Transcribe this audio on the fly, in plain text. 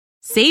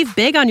Save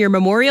big on your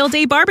Memorial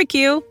Day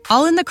barbecue,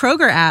 all in the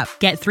Kroger app.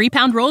 Get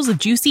 3-pound rolls of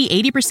juicy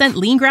 80%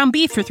 lean ground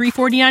beef for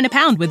 $3.49 a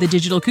pound with a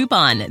digital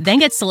coupon. Then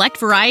get select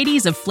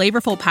varieties of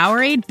flavorful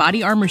Powerade,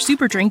 Body Armor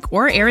Super Drink,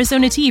 or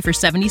Arizona tea for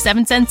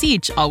 77 cents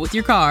each, all with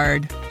your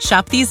card.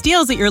 Shop these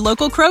deals at your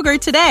local Kroger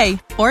today,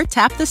 or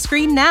tap the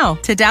screen now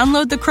to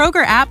download the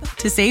Kroger app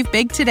to save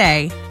big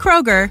today.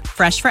 Kroger,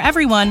 fresh for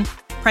everyone.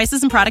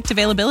 Prices and product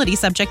availability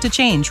subject to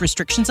change.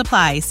 Restrictions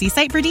apply. See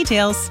site for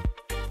details.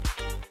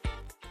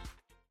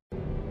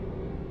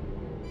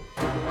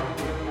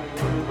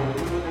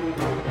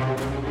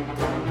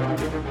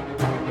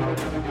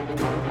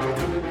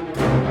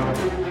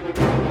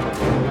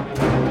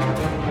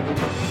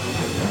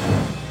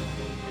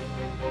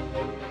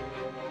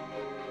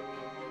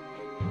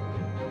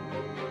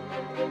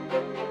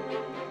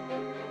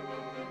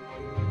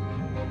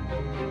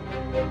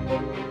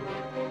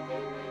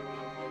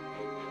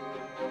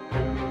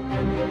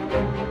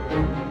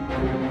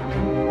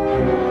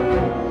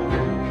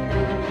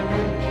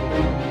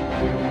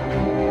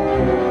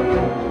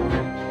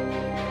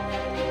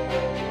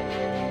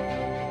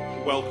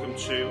 Welcome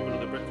to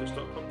another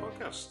Breakfast.com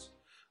podcast.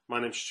 My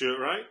name's Stuart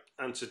Wright,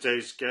 and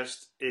today's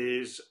guest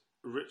is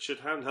Richard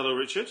Hand. Hello,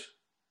 Richard.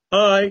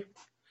 Hi.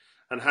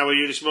 And how are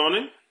you this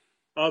morning?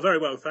 Oh, very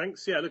well,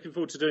 thanks. Yeah, looking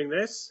forward to doing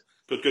this.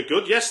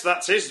 Good. Yes,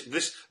 that is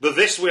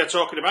this we are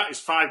talking about is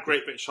 5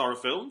 Great British horror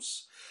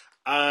films,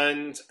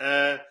 and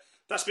I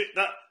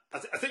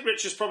think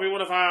Richard's probably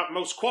one of our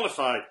most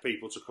qualified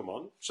people to come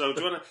on. So,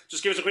 do you want to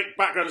just give us a quick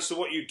background as to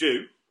what you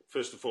do?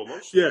 First and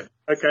foremost. Yeah,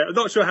 okay. I'm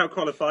not sure how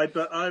qualified,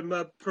 but I'm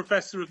a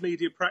professor of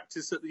media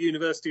practice at the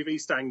University of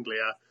East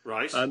Anglia.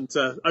 Right. And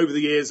over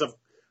the years, I've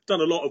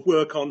done a lot of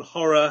work on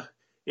horror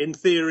in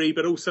theory,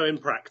 but also in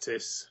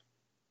practice.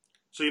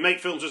 So you make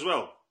films as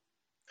well?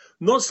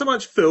 Not so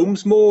much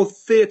films, more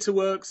theatre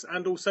works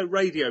and also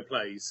radio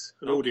plays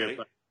and audio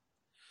plays.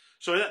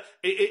 So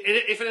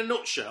if in a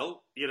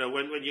nutshell,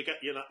 when you get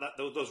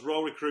those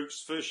raw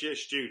recruits, first year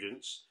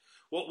students,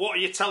 what are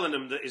you telling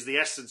them that is the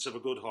essence of a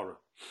good horror?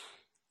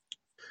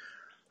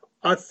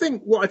 I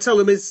think what I tell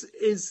them is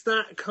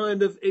that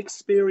kind of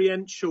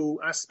experiential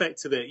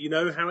aspect of it,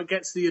 how it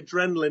gets the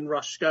adrenaline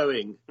rush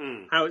going,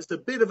 how it's a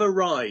bit of a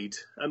ride.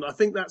 And I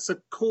think that's a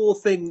core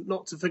thing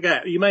not to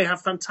forget. You may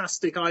have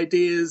fantastic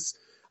ideas,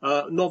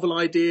 novel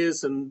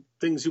ideas and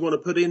things you want to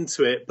put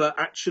into it, but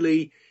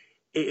actually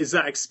it is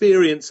that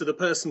experience of the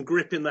person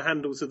gripping the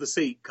handles of the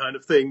seat kind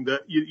of thing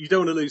that you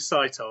don't want to lose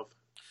sight of.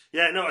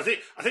 Yeah, no, I think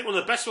one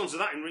of the best ones of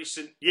that in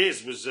recent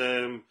years was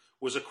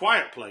A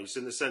Quiet Place,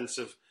 in the sense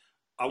of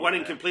I went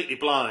in completely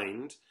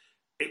blind.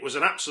 It was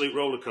an absolute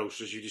roller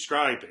coaster, as you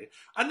describe it.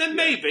 And then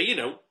maybe,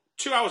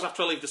 2 hours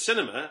after I leave the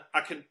cinema, I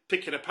can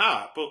pick it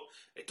apart. But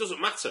it doesn't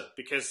matter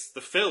because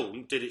the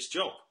film did its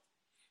job.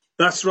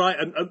 That's right.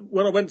 And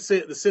when I went to see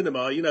it at the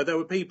cinema, there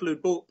were people who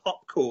bought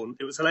popcorn.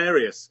 It was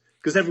hilarious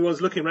because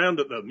everyone's looking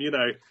around at them,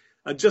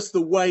 and just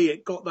the way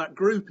it got that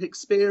group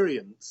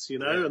experience,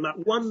 and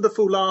that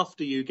wonderful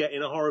laughter you get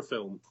in a horror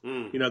film,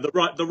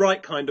 the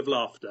right kind of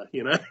laughter,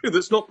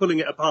 that's not pulling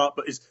it apart,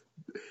 but is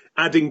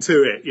adding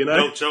to it,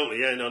 No,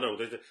 totally. Yeah, no.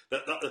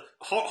 The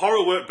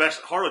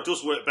horror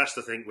does work best,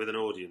 I think, with an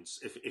audience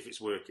if it's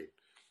working.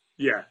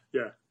 Yeah.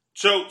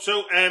 So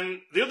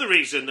the other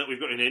reason that we've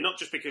got you here, not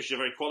just because you're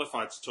very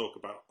qualified to talk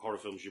about horror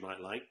films you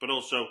might like, but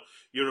also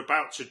you're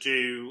about to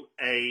do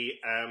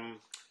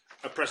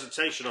a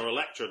presentation or a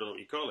lecture, I don't know what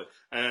you call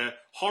it.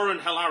 Horror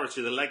and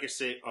Hilarity, the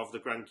Legacy of the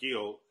Grand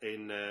Guignol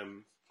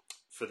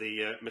for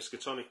the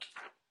Miskatonic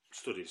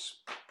studies.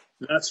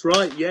 That's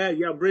right. Yeah.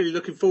 I'm really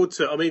looking forward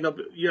to it. I mean,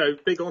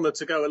 big honour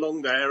to go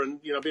along there, and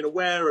I've been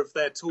aware of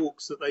their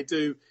talks that they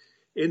do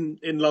in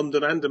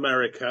London and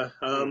America,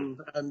 and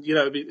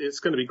it's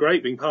going to be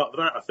great being part of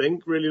that. I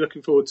think really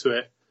looking forward to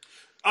it.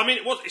 I mean,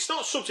 it's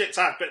not a subject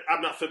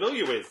I'm not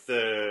familiar with,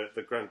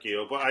 the Grand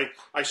Guignol, but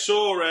I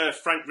saw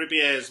Frank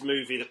Ribier's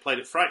movie that played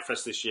at Fright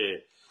Fest this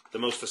year, The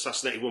Most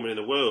Assassinated Woman in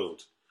the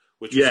World,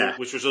 which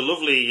was a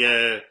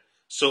lovely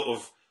sort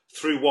of,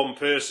 through one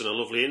person, a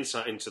lovely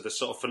insight into the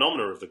sort of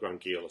phenomena of the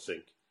Grand Guignol, I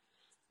think.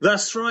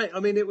 That's right.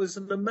 I mean, it was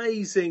an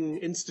amazing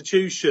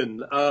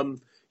institution,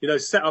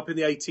 set up in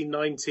the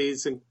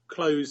 1890s and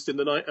closed in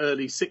the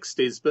early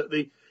 60s, but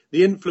the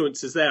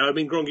influence is there. I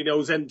mean, Grand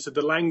Guignol's entered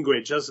the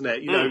language, hasn't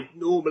it?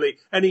 Normally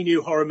any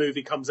new horror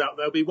movie comes out,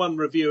 there'll be one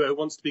reviewer who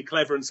wants to be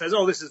clever and says,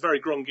 "Oh, this is a very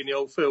Grand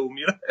Guignol film,"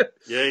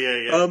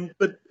 Yeah.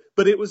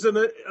 But it was an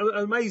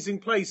amazing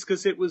place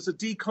because it was a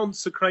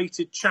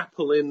deconsecrated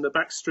chapel in the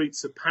back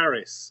streets of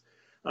Paris,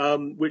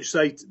 which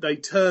they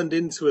turned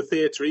into a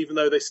theatre, even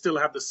though they still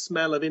had the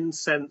smell of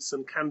incense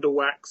and candle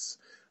wax,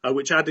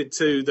 which added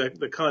to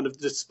the kind of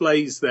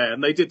displays there.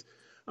 And they did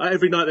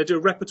every night they do a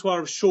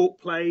repertoire of short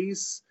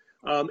plays,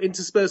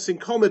 interspersing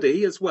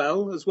comedy as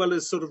well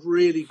as sort of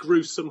really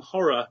gruesome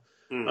horror.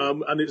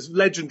 And it's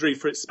legendary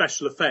for its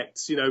special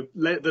effects.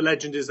 The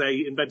legend is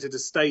they invented a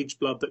stage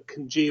blood that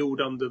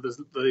congealed under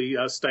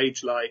the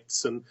stage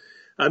lights and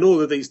all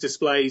of these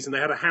displays. And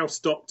they had a house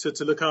doctor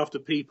to look after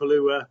people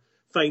who were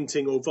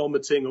fainting or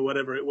vomiting or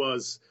whatever it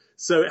was.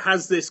 So it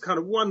has this kind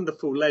of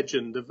wonderful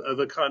legend of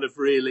a kind of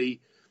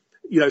really,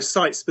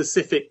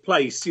 site-specific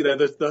place.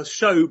 The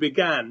show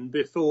began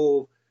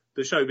before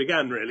the show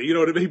began, really. You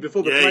know what I mean?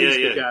 Before the plays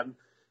began.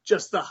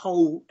 Just the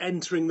whole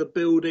entering the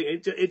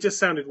building. It just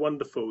sounded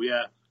wonderful,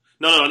 yeah.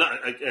 No,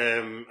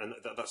 and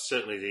that's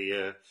certainly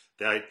the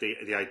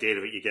idea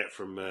of it you get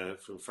from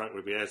Frank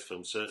Ribier's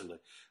film, certainly.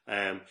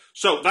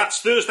 So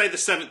that's Thursday, the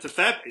 7th of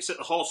Feb. It's at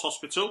the Horse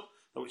Hospital,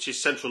 which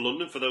is central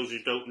London, for those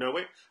who don't know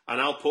it.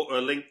 And I'll put a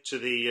link to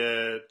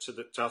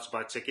how to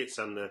buy tickets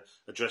and the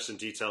address and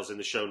details in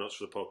the show notes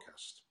for the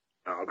podcast.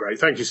 Oh, great.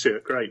 Thank you,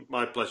 Stuart. Great.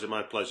 My pleasure,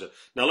 my pleasure.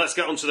 Now let's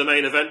get on to the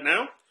main event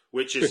now,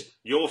 which is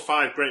your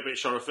 5 Great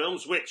British Horror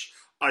Films, which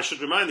I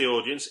should remind the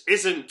audience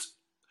isn't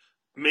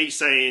me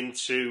saying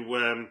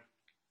to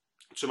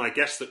my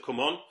guests that come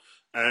on,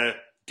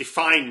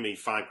 define me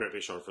 5 Great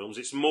British Horror Films.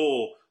 It's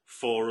more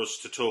for us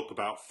to talk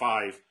about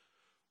 5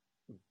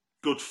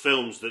 good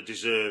films that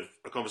deserve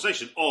a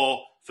conversation,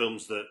 or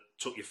films that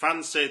took your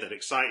fancy, that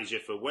excited you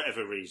for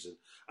whatever reason.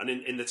 And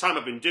in the time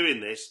I've been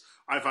doing this,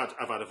 I've had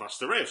a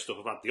vast array of stuff.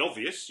 I've had the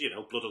obvious,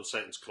 Blood on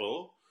Satan's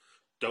Claw,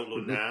 Don't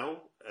Look Now,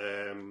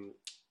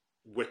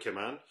 Wicker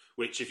Man,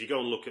 which if you go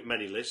and look at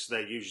many lists,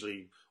 they're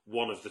usually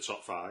one of the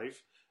top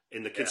 5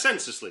 in the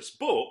consensus list.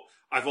 But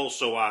I've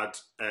also had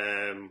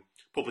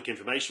public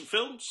information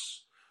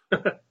films.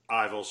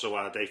 I've also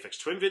had Aphex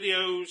Twin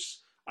videos.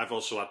 I've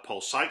also had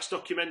Paul Sykes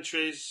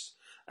documentaries.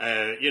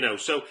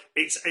 So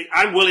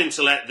I'm willing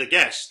to let the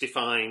guests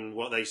define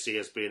what they see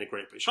as being a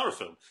Great British Horror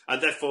Film.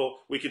 And therefore,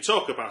 we can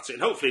talk about it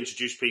and hopefully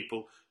introduce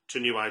people to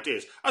new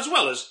ideas, as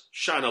well as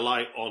shine a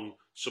light on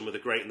some of the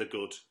great and the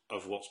good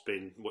of what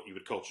you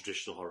would call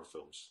traditional horror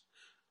films.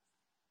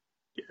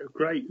 Yeah,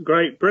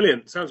 great,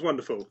 brilliant. Sounds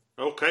wonderful.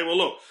 Okay, well,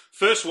 look,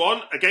 first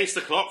one, Against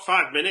the Clock,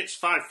 5 minutes,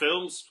 5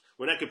 films.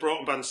 When Edgar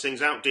Broughton Band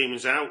sings out,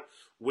 Demons Out,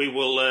 we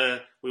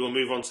will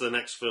move on to the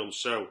next film.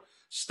 So,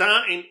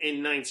 starting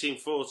in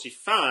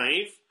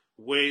 1945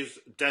 with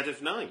Dead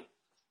of Night.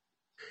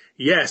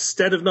 Yes,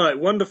 Dead of Night,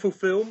 wwonderful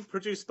film,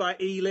 produced by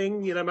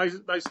Ealing,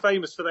 most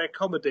famous for their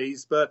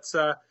comedies, but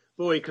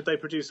boy, could they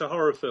produce a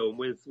horror film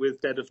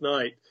with Dead of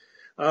Night.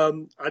 I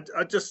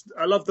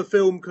love the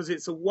film because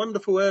it's a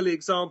wonderful early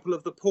example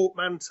of the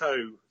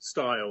portmanteau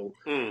style,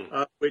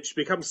 which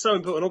becomes so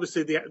important.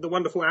 Obviously, the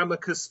wonderful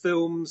Amicus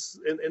films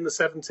in the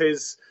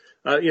 70s,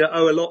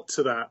 owe a lot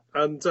to that.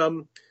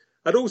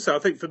 And also, I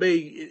think for me,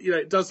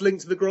 it does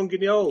link to the Grand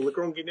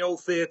Guignol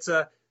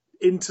Theatre,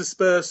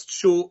 interspersed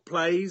short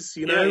plays.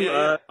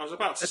 I was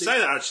about to say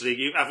that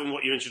actually. Having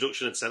what your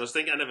introduction had said, I was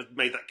thinking I never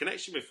made that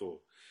connection before.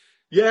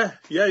 Yeah.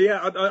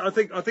 I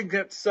think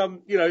that's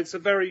it's a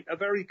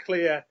very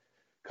clear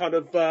kind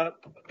of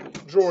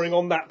drawing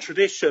on that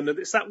tradition, and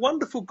it's that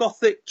wonderful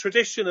Gothic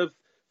tradition of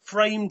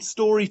framed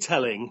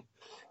storytelling.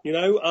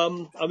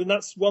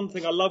 That's one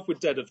thing I love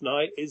with Dead of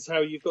Night is how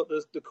you've got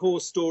the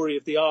core story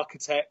of the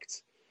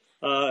architect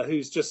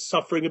who's just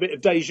suffering a bit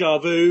of deja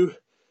vu,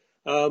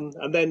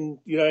 and then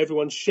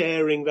everyone's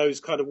sharing those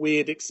kind of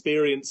weird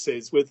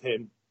experiences with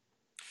him.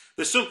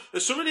 There's some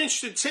really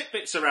interesting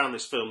tidbits around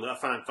this film that I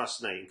find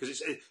fascinating,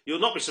 because you'll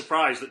not be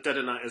surprised that Dead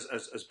of Night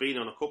has been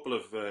on a couple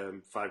of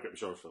 5 Great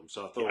British Horror films.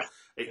 So I thought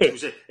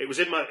it was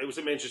in my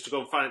interest to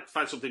go and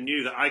find something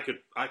new that I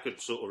could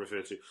sort of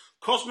refer to.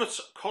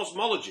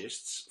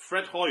 Cosmologists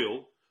Fred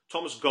Hoyle,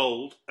 Thomas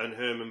Gold, and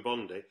Herman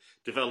Bondi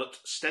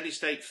developed steady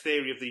state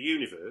theory of the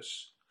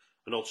universe,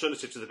 an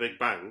alternative to the Big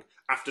Bang,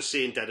 after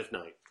seeing Dead of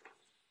Night.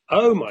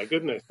 Oh my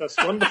goodness, that's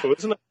wonderful,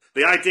 isn't it?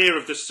 The idea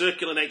of the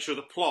circular nature of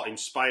the plot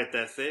inspired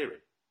their theory.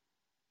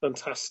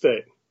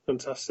 Fantastic.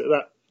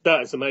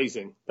 That is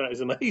amazing.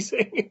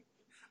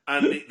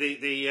 And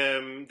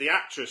the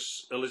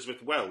actress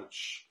Elizabeth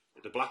Welch,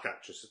 the black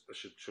actress I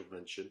should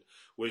mention,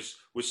 was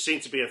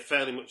seen to be a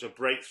fairly much a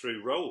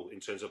breakthrough role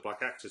in terms of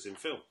black actors in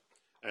film,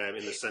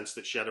 in the sense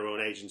that she had her own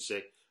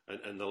agency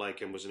and the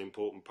like, and was an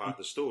important part of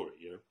the story.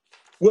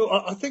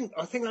 Well, I think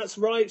that's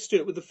right,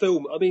 Stuart, with the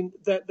film. I mean,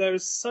 there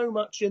is so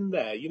much in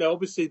there.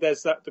 Obviously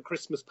there's the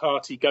Christmas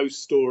party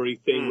ghost story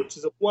thing, which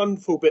is a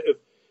wonderful bit of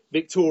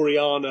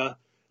Victoriana,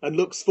 and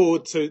looks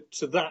forward to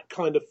that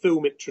kind of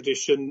filmic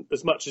tradition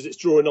as much as it's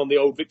drawing on the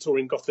old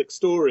Victorian Gothic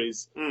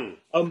stories.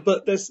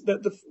 But there's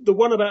the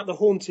one about the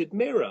haunted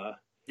mirror.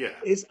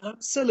 Is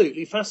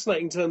absolutely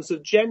fascinating in terms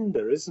of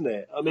gender, isn't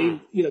it? I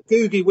mean,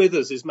 Googie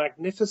Withers is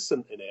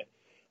magnificent in it.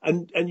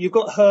 And you've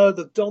got her,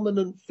 the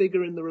dominant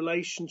figure in the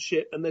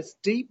relationship, and this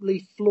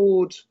deeply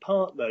flawed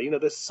partner.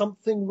 There's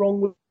something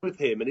wrong with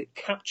him, and it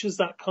captures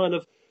that kind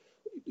of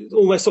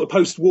almost sort of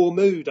post-war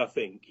mood, I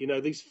think.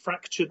 These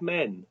fractured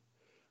men,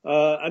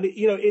 and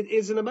it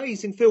is an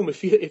amazing film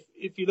if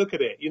you look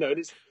at it. And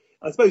it's,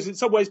 I suppose in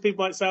some ways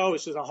people might say, oh,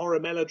 it's just a horror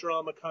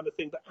melodrama kind of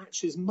thing, but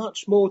actually there's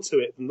much more to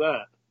it than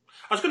that.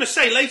 I was going to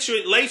say later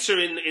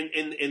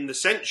in the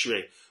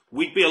century,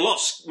 we'd be a lot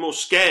more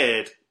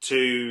scared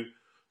to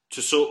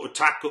sort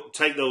of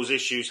take those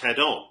issues head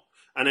on.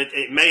 And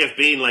it may have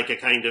been like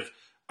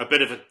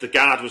the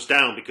guard was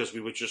down because we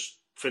were just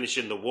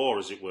finishing the war,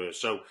 as it were.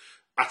 So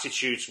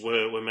attitudes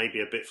were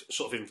maybe a bit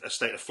sort of in a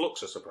state of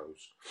flux, I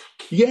suppose.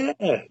 Yeah,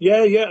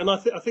 and I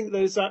think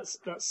there's that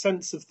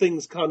sense of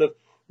things kind of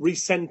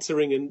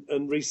recentering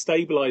and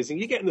restabilizing.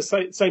 You're getting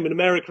the same in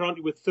America, aren't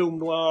you, with film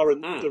noir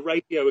and the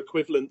radio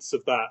equivalents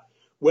of that,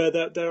 where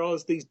there are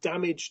these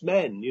damaged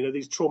men,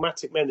 these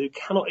traumatic men who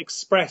cannot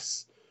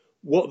express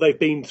what they've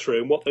been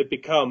through and what they've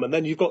become, and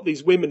then you've got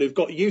these women who've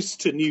got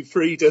used to new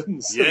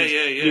freedoms,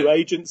 new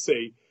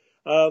agency.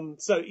 I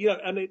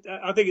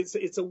think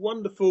it's a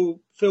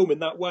wonderful film in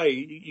that way.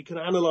 You can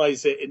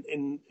analyse it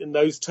in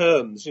those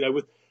terms,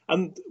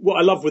 and what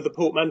I love with the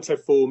portmanteau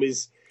form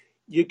is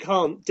you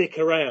can't dick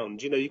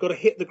around. You've got to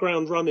hit the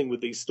ground running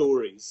with these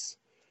stories.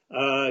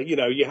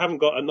 You haven't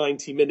got a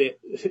 90-minute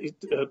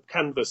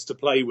canvas to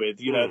play with.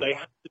 They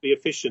have to be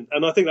efficient,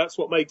 and I think that's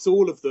what makes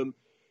all of them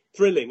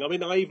thrilling. I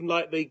mean, I even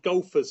like the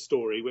golfer's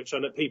story, which I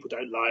know people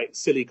don't like,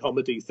 silly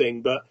comedy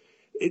thing, but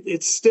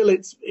it's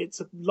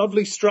a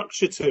lovely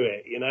structure to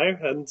it,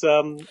 And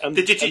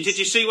did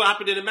you see what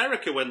happened in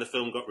America when the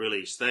film got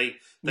released?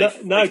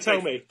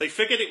 Tell me. They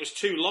figured it was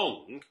too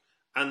long,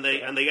 and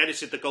they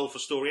edited the golfer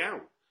story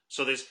out.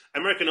 So there's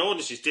American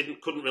audiences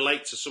couldn't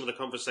relate to some of the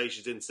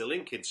conversations into the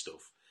Lincoln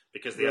stuff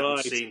because they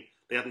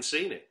hadn't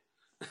seen it.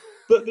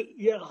 But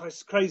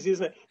it's crazy,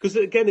 isn't it? Because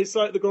again, it's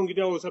like the Grand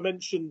Guignol, as I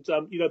mentioned.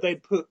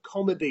 They'd put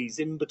comedies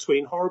in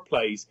between horror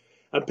plays,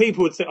 and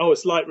people would say, "Oh,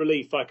 it's light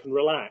relief, I can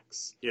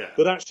relax." Yeah.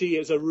 But actually,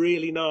 it's a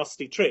really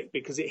nasty trick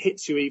because it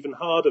hits you even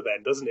harder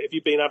then, doesn't it? If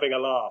you've been having a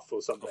laugh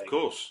or something. Of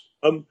course.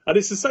 And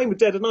it's the same with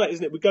Dead of Night,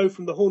 isn't it? We go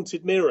from the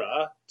haunted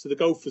mirror to the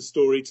golfer's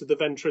story to the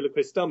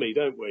ventriloquist dummy,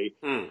 don't we?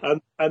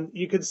 And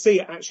you can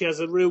see it actually has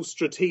a real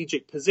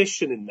strategic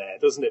position in there,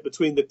 doesn't it?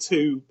 Between the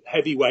two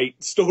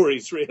heavyweight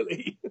stories,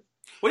 really.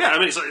 Well, yeah, I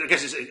mean, I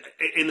guess it's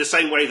in the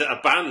same way that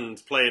a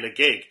band playing a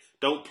gig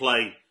don't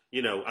play,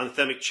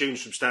 anthemic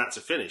tunes from start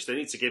to finish. They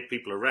need to give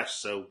people a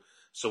rest. So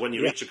when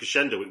you reach a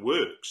crescendo, it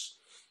works.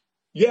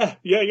 Yeah,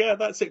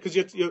 that's it. Because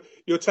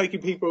you're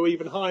taking people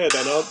even higher,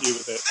 then, aren't you,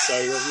 with it? So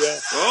yeah.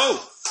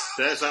 Oh,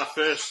 there's our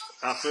first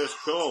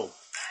call.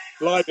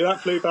 Blimey, that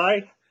flew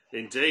by.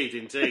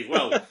 Indeed.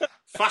 Well,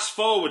 fast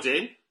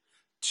forwarding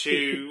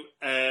to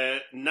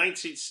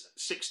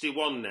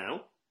 1961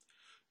 now,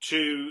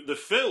 to the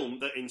film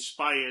that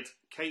inspired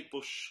Kate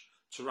Bush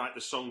to write the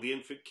song "The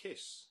Infant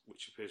Kiss,"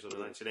 which appears on the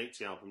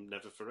 1980 album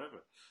 "Never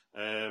Forever."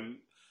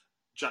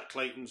 Jack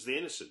Clayton's "The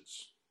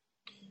Innocents."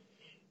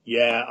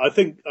 Yeah, I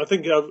think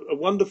a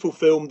wonderful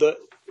film that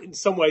in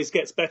some ways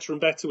gets better and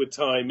better with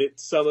time.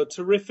 It's a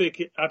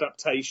terrific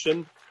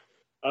adaptation,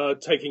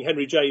 taking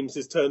Henry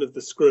James's turn of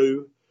the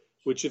screw,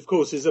 which of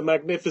course is a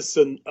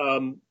magnificent,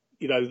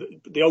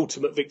 the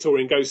ultimate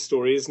Victorian ghost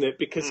story, isn't it?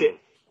 Because it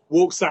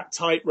walks that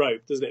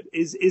tightrope, doesn't it?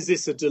 Is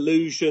this a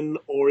delusion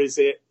or is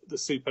it the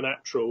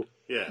supernatural?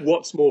 Yeah.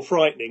 What's more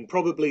frightening?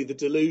 Probably the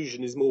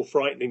delusion is more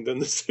frightening than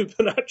the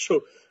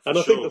supernatural. And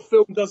I sure. think the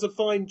film does a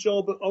fine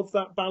job of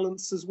that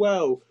balance as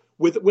well,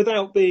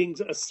 without being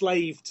a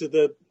slave to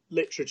the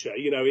literature.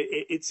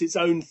 It's its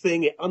own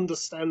thing. It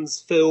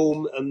understands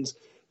film and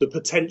the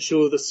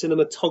potential of the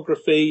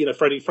cinematography.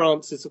 Freddie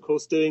Francis, of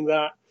course, doing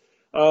that.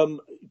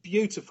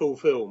 Beautiful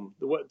film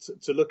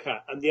to look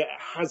at, and yet it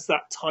has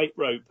that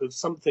tightrope of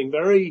something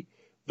very,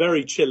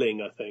 very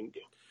chilling, I think.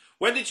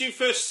 When did you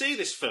first see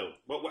this film?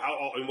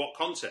 In what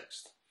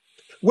context?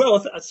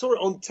 Well, I saw it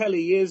on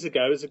telly years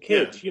ago as a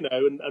kid,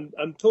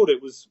 and thought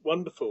it was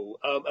wonderful.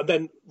 And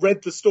then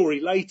read the story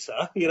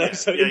later,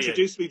 so it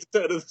introduced me to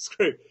Turn of the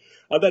Screw.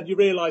 And then you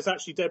realise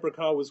actually Deborah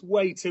Kerr was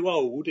way too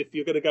old if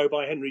you're going to go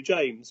by Henry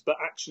James, but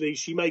actually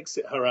she makes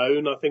it her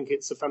own. I think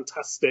it's a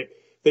fantastic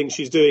thing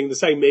she's doing, the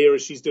same era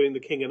she's doing The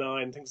King and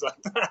I and things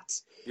like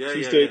that.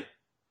 She's doing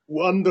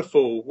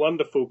wonderful,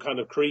 wonderful kind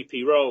of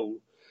creepy role.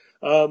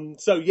 And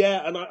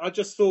I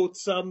just thought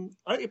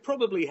it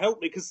probably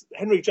helped me because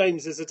Henry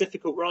James is a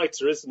difficult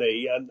writer, isn't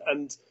he?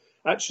 And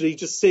actually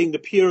just seeing the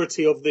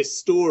purity of this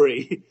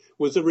story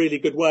was a really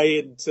good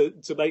way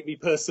to make me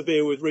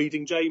persevere with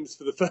reading James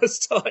for the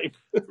first time.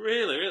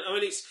 Really? I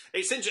mean, it's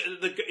interesting.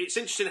 It's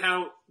interesting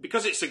how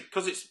because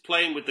it's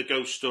playing with the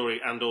ghost story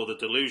and or the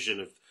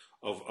delusion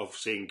of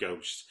seeing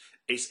ghosts.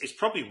 It's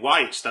probably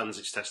why it stands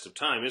its test of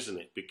time, isn't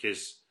it?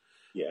 Because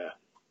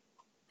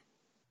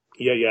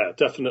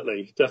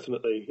definitely,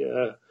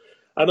 yeah.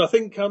 And I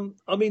think,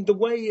 the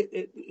way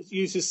it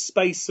uses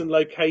space and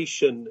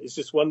location is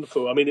just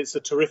wonderful. I mean, it's a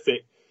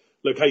terrific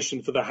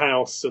location for the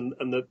house and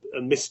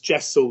Miss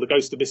Jessel, the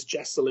ghost of Miss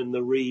Jessel in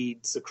the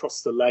reeds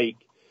across the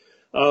lake.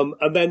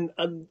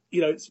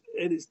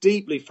 It's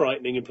deeply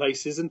frightening in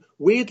places and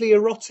weirdly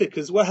erotic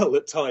as well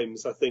at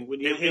times, I think.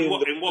 In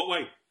what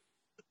way?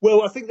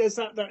 Well, I think there's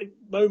that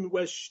moment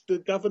where the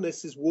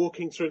governess is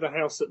walking through the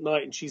house at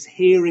night and she's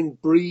hearing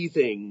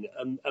breathing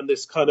and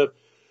this kind of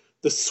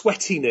the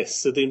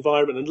sweatiness of the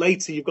environment. And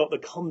later you've got the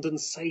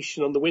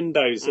condensation on the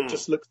windows that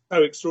just looks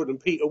so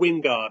extraordinary. Peter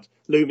Wingard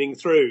looming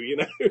through,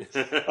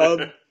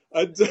 but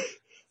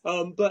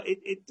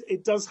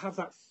it does have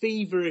that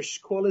feverish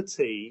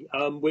quality,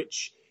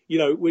 which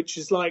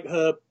is like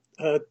her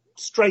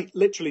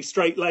literally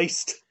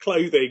straight-laced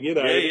clothing,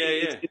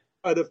 Yeah.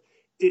 kind of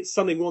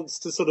something wants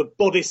to sort of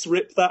bodice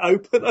rip that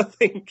open. I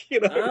think, you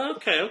know.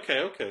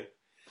 Okay.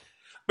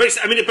 But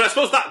I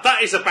suppose that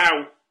is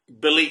about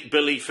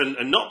belief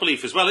and not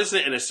belief as well, isn't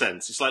it? In a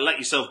sense, it's like let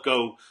yourself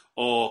go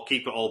or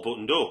keep it all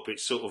buttoned up.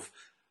 It's sort of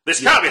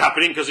this can't be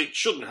happening because it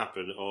shouldn't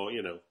happen, or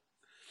you know.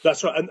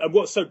 That's right. And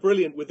what's so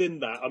brilliant within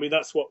that?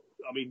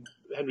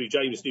 Henry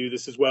James knew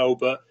this as well,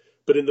 but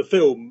in the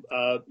film,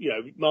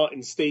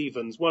 Martin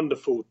Stevens,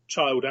 wonderful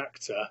child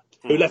actor,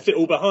 who left it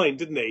all behind,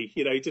 didn't he?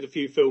 You know, he did a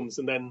few films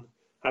and then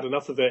had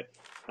enough of it,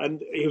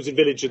 and he was in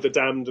Village of the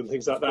Damned and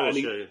things like that. And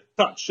he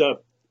such a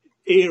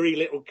eerie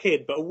little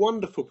kid, but a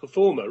wonderful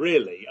performer,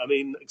 really. I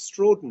mean,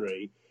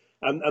 extraordinary.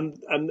 And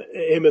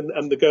him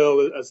and the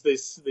girl as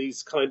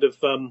these kind of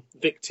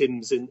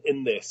victims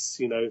in this,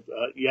 you know,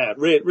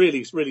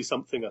 really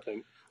something, I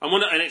think.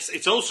 And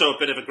it's also a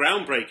bit of a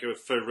groundbreaker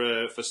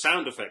for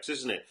sound effects,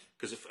 isn't it?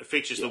 Because it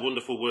features the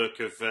wonderful work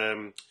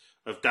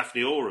of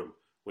Daphne Oram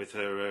with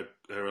her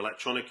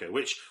electronica,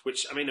 which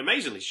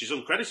amazingly she's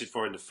uncredited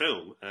for in the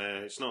film.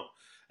 It's not.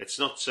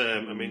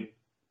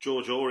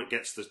 George Orrick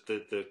gets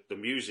the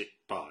music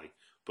by,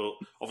 but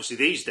obviously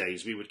these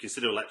days we would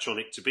consider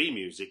electronic to be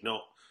music,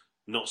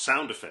 not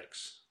sound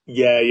effects.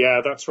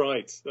 Yeah, that's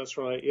right.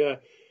 Yeah,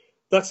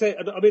 that's it.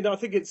 I mean, I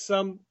think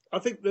I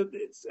think that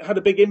it's had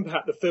a big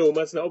impact, the film,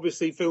 hasn't it?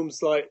 Obviously,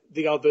 films like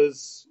The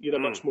Others, you know,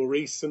 much more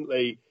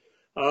recently,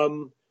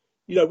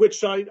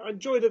 which I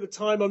enjoyed at the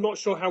time. I'm not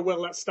sure how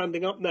well that's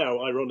standing up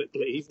now,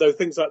 ironically, though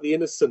things like The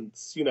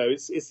Innocents, you know,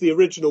 it's the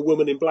original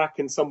Woman in Black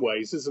in some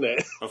ways, isn't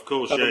it? Of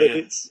course, yeah.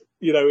 It's,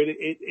 you know,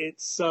 it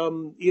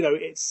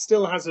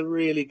still has a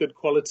really good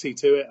quality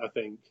to it, I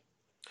think.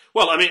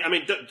 Well,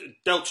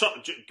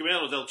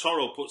 Guillermo del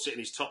Toro puts it in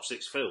his top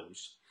 6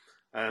 films.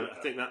 I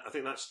think that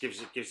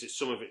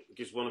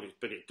gives one of its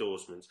big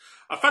endorsements.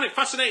 I find it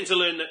fascinating to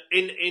learn that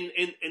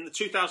in the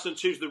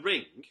 2002's The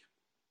Ring,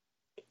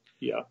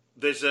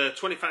 there's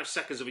 25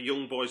 seconds of a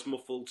young boy's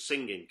muffled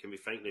singing can be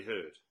faintly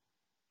heard.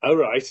 Oh,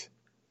 right.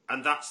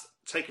 And that's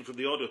taken from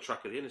the audio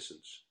track of The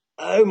Innocents.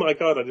 Oh my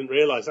God, I didn't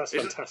realise. That's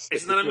fantastic.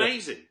 Isn't that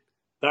amazing?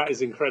 That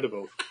is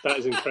incredible.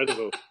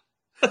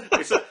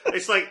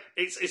 It's like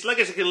its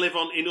legacy can live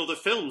on in other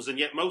films, and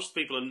yet most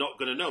people are not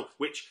going to know,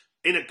 which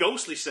in a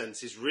ghostly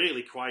sense is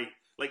really quite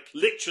like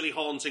literally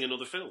haunting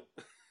another film.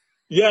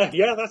 Yeah,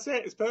 that's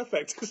it. It's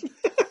perfect.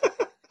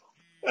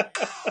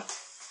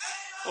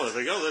 Oh, there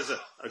we go. There's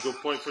a good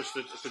point for us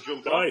to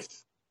jump off.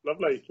 Nice.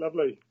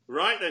 Lovely.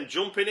 Right then,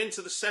 jumping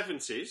into the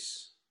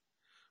 70s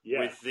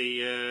with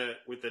the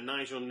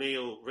Nigel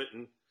Neal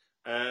written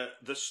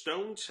The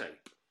Stone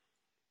Tape.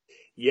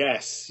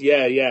 Yes,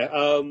 yeah.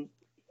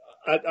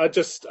 I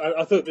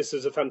thought this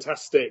was a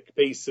fantastic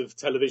piece of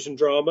television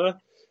drama,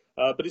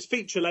 but it's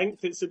feature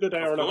length. It's a good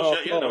hour and a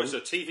half long. No, it's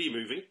a TV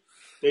movie.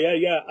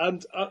 Yeah,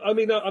 and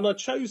I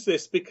chose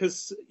this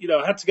because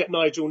I had to get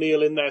Nigel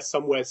Neal in there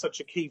somewhere. Such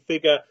a key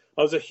figure.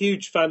 I was a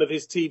huge fan of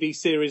his TV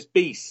series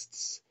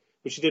Beasts,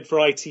 which he did for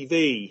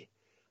ITV,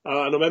 and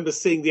I remember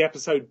seeing the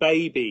episode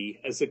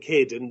Baby as a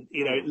kid, and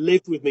it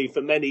lived with me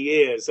for many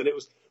years, and it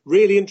was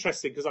really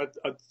interesting because I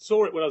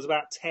saw it when I was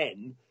about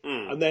 10,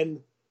 and then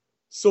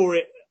saw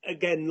it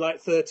again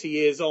like 30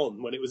 years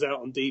on when it was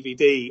out on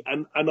DVD,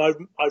 and I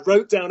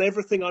wrote down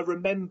everything I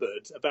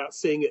remembered about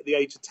seeing it at the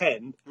age of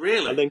 10.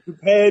 Really? And then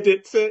compared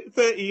it to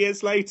 30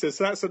 years later.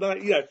 So that's a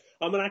nice,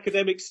 I'm an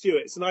academic,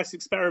 Stuart. It's a nice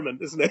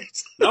experiment, isn't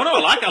it? No, I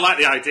like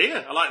the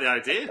idea.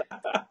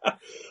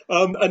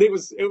 And it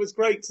was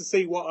great to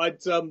see what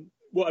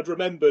I'd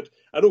remembered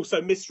and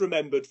also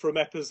misremembered from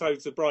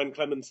episodes of Brian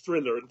Clemens'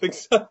 Thriller and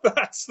things like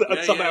that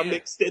I'd somehow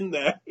mixed in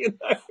there.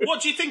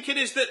 What do you think it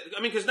is that?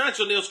 I mean, because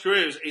Nigel Neal's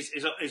career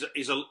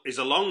is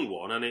a long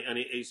one, and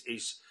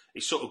he's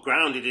sort of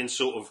grounded in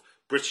sort of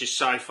British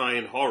sci-fi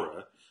and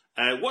horror.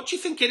 What do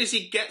you think it is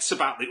he gets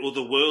about the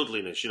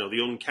otherworldliness?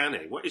 The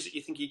uncanny. What is it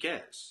you think he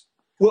gets?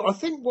 Well, I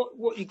think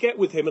what you get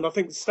with him, and I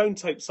think Stone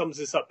Tape sums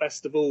this up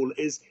best of all,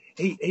 is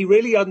he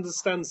really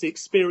understands the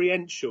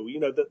experiential,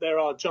 that there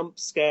are jump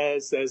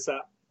scares, there's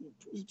that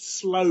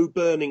slow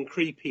burning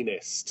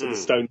creepiness to the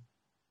Stone.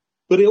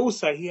 But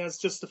he has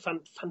just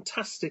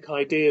fantastic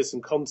ideas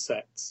and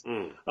concepts.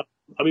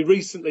 I mean,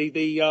 recently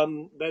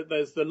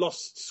there's the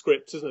lost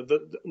script, isn't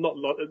it?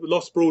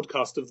 Lost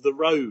broadcast of The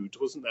Road,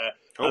 wasn't there?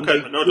 Okay,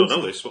 I don't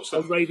know this. What's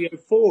that? On Radio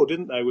 4,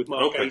 didn't they, with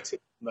Mark Gatiss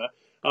and that?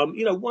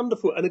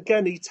 Wonderful. And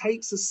again, he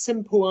takes a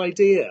simple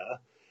idea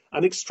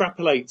and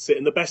extrapolates it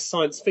in the best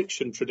science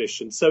fiction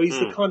tradition. So he's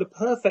the kind of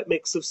perfect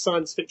mix of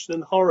science fiction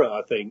and horror,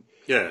 I think.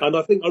 Yeah. And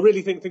I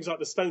really think things like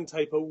The Stone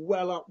Tape are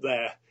well up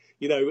there,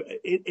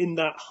 in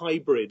that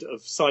hybrid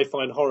of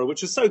sci-fi and horror,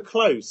 which is so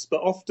close, but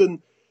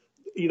often,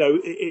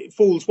 it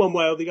falls one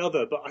way or the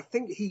other. But I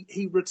think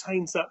he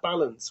retains that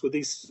balance with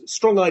these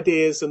strong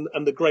ideas and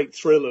the great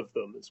thrill of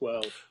them as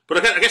well.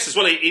 But I guess as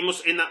well, he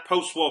must, in that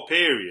post-war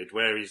period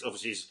where he's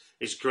obviously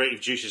his creative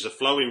juices are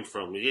flowing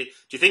from. Do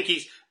you think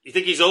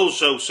he's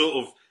also sort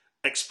of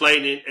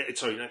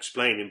not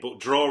explaining, but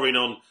drawing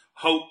on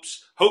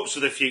hopes for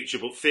the future,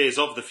 but fears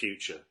of the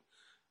future?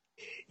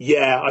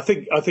 Yeah, I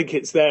think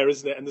it's there,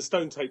 isn't it? And the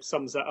Stone Tape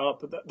sums that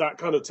up. That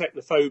kind of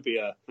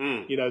technophobia,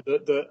 you know,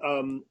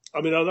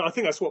 I mean, I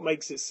think that's what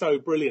makes it so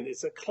brilliant.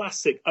 It's a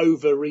classic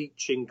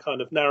overreaching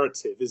kind of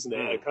narrative, isn't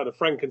it? A kind of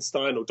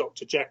Frankenstein or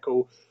Dr.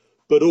 Jekyll,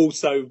 but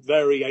also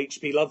very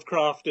H.P.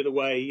 Lovecraft in a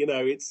way. You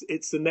know, it's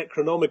the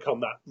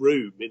Necronomicon, that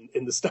room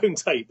in the Stone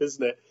Tape,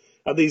 isn't it?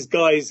 And these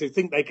guys who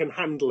think they can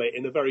handle it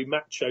in a very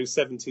macho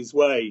 70s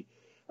way.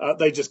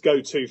 They just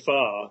go too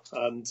far,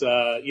 and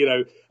you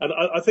know, and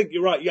I think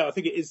you're right. Yeah, I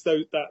think it is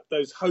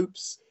those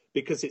hopes,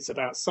 because it's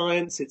about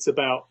science, it's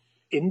about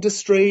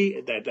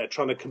industry. They're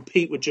trying to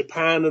compete with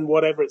Japan and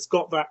whatever. It's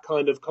got that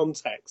kind of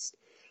context,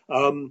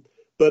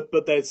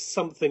 but there's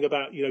something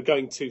about, you know,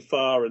 going too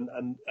far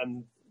and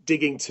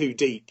digging too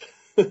deep.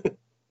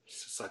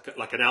 It's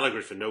like an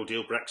allegory for No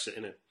Deal Brexit,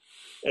 isn't it?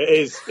 It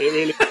is. It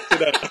really is,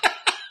 isn't it?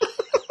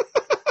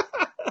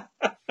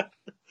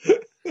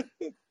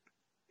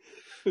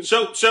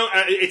 So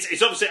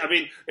it's obviously. I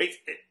mean,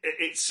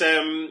 it's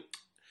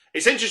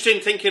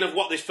interesting thinking of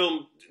what this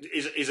film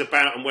is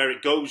about and where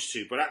it goes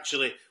to. But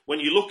actually, when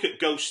you look at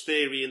ghost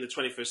theory in the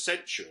 21st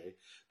century,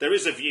 there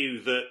is a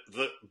view that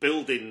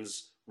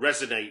buildings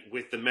resonate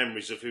with the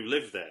memories of who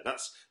live there.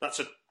 That's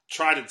a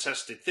tried and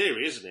tested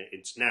theory, isn't it?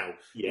 It's now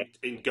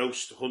in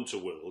ghost hunter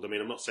world. I mean,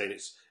 I'm not saying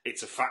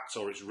it's a fact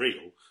or it's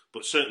real,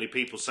 but certainly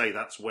people say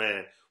that's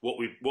where what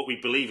we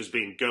believe as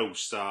being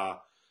ghosts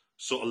are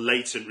sort of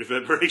latent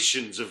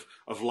reverberations of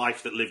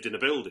life that lived in a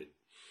building.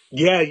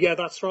 Yeah,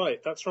 that's right.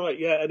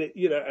 Yeah, and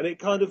it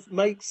kind of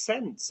makes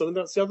sense. I mean,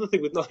 that's the other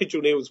thing with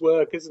Nigel Neal's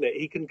work, isn't it?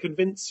 He can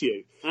convince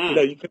you. You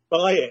know, you can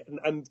buy it,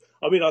 and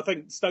I mean, I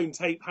think Stone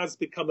Tape has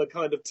become a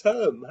kind of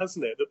term,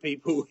 hasn't it, that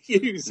people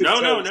use?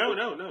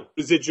 No.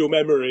 Residual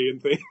memory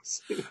and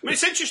things. I mean,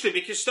 it's interesting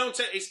because Stone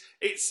Tape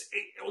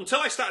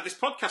until I started this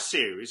podcast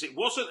series, it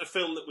wasn't a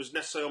film that was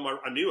necessarily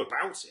I knew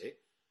about it.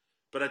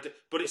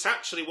 But it's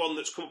actually one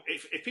that's come.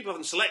 If people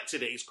haven't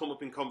selected it, it's come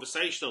up in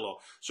conversation a lot.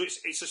 So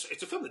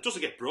it's a film that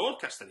doesn't get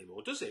broadcast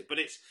anymore, does it? But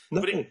it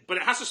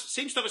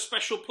seems to have a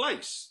special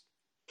place.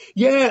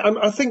 Yeah,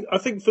 I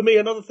think for me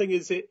another thing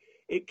is it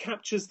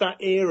captures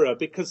that era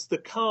because the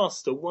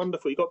cast are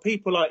wonderful. You've got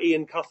people like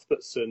Ian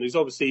Cuthbertson, who's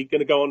obviously going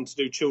to go on to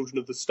do Children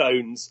of the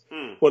Stones,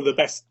 one of the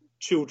best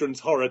children's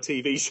horror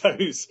TV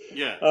shows.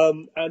 Yeah.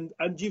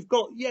 And you've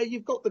got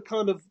the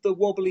kind of the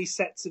wobbly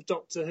sets of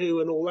Doctor Who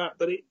and all that,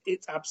 but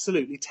it's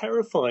absolutely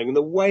terrifying. And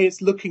the way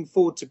it's looking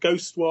forward to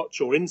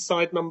Ghostwatch or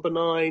Inside Number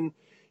 9,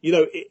 you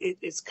know,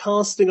 it's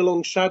casting a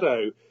long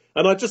shadow.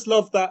 And I just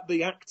love that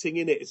the acting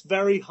in it is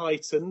very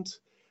heightened,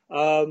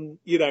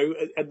 you know,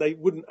 and they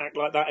wouldn't act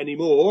like that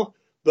anymore.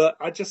 But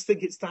I just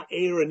think it's that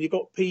era, and you've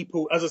got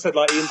people, as I said,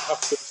 like Ian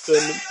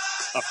Cuthbertson.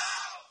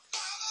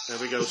 There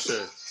we go,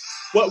 sir.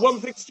 Well, one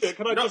thing, Stuart,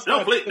 can I just...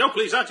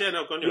 Please, add, yeah,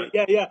 no, go on.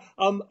 Yeah.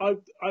 I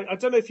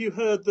don't know if you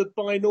heard the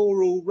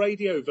binaural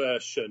radio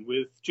version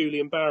with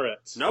Julian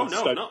Barrett. No.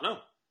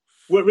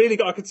 Well, really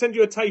good. I could send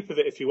you a tape of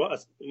it if you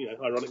want, you know,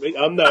 ironically.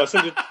 No, I'll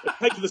send you a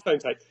tape of the Stone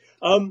Tape.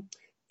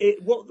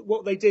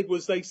 What they did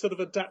was they sort of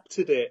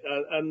adapted it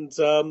and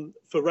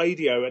for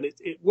radio, and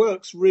it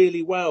works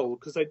really well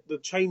because the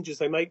changes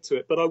they make to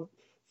it. But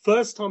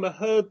first time I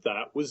heard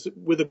that was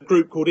with a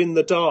group called In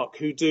the Dark,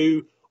 who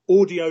do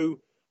audio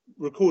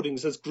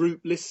recordings as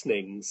group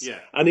listenings,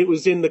 and it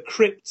was in the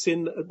crypts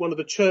in one of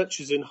the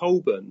churches in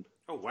Holborn.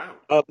 Oh wow!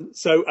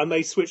 And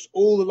they switched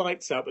all the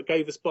lights out, but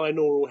gave us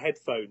binaural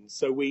headphones,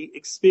 so we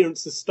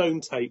experienced the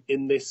Stone Tape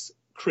in this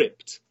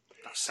crypt.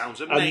 That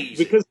sounds amazing. And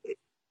because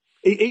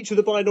each of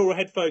the binaural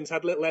headphones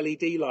had little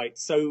LED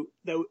lights, so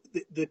the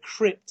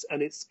crypt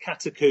and its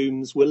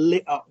catacombs were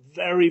lit up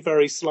very,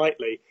 very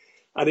slightly.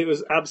 And it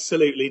was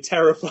absolutely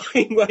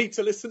terrifying way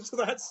to listen to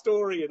that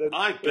story.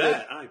 I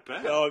bet.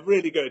 Oh,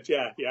 really good,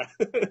 yeah.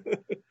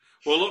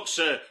 Well, look,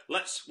 sir,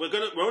 we're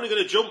only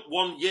going to jump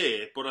 1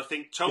 year, but I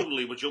think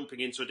tonally we're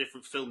jumping into a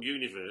different film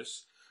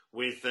universe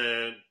with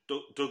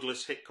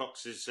Douglas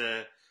Hitchcock's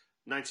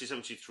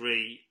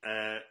 1973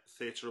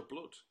 Theatre of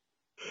Blood.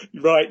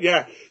 Right,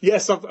 yeah.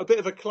 Yes, a bit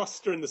of a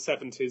cluster in the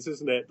 70s,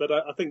 isn't it? But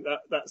I think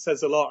that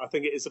says a lot. I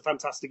think it is a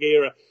fantastic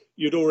era.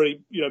 You'd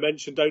already, you know,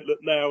 mentioned Don't Look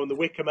Now, and The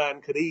Wicker Man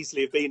could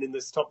easily have been in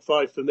this top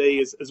 5 for me,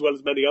 as well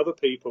as many other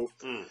people.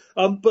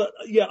 But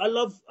yeah, I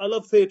love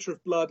Theatre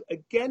of Blood.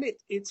 Again,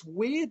 it's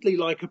weirdly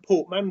like a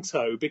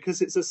portmanteau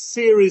because it's a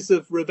series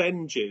of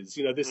revenges.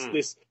 You know,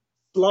 this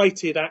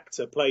slighted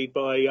actor played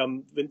by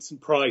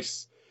Vincent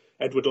Price,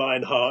 Edward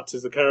Lionheart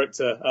as the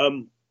character.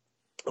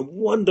 A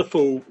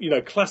wonderful, you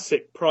know,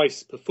 classic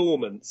Price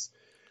performance,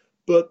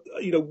 but,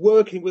 you know,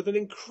 working with an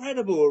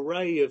incredible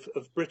array of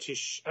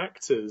British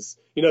actors.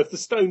 You know, if the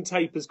Stone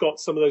Tape has got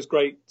some of those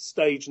great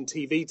stage and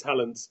TV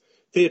talents,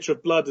 Theatre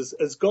of Blood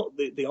has got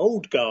the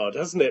old guard,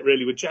 hasn't it,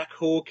 really, with Jack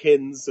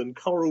Hawkins and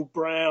Coral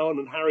Brown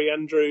and Harry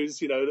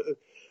Andrews, you know,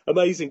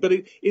 amazing. But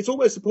it's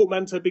almost a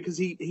portmanteau because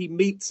he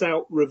metes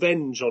out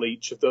revenge on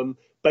each of them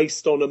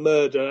based on a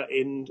murder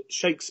in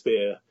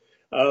Shakespeare.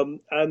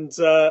 And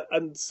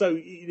so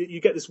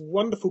you get this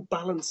wonderful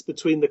balance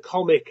between the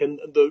comic and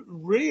the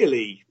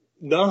really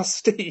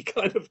nasty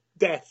kind of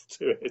death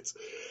to it.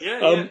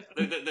 Yeah.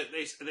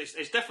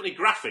 It's definitely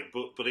graphic,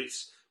 but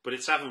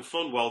it's having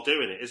fun while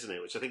doing it, isn't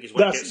it? Which I think is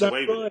what it gets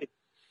away with.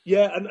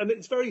 Yeah, and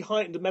it's very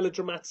heightened and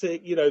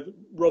melodramatic.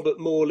 Robert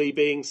Morley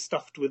being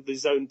stuffed with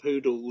his own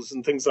poodles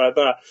and things like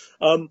that.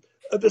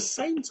 At the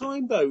same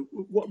time, though,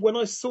 when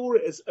I saw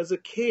it as a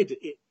kid,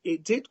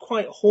 it did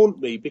quite haunt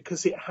me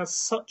because it has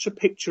such a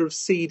picture of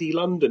seedy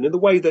London in the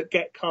way that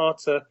Get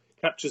Carter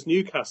captures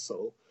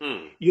Newcastle.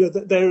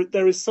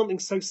 There is something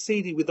so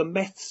seedy with the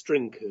meth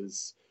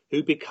drinkers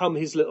who become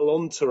his little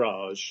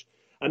entourage,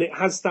 and it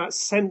has that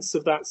sense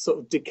of that sort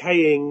of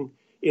decaying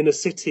inner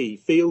city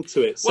feel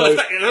to it. Well,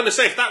 I'm going to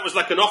say, if that was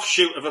like an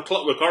offshoot of A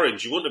Clockwork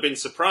Orange, you wouldn't have been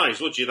surprised,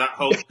 would you? That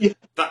whole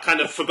that kind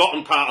of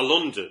forgotten part of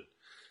London.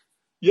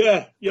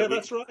 Yeah,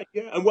 that's right.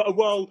 Yeah, and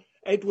while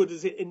Edward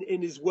is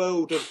in his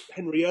world of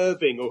Henry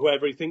Irving or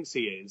whoever he thinks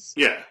he is,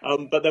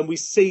 but then we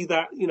see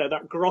that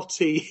that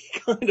grotty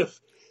kind of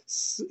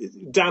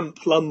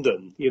damp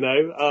London,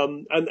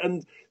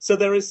 and so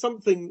there is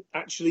something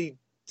actually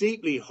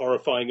deeply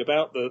horrifying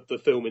about the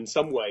film in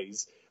some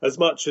ways, as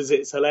much as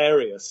it's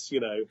hilarious,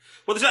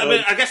 Well,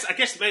 I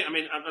guess, mate. I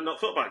mean, I've not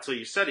thought about it until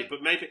you said it,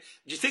 but maybe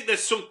do you think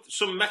there's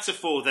some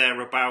metaphor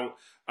there about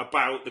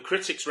the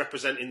critics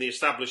representing the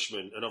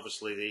establishment, and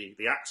obviously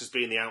the actors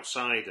being the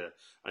outsider,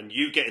 and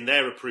you getting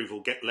their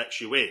approval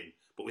lets you in,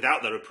 but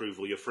without their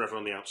approval, you're forever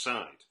on the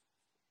outside.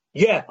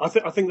 Yeah, I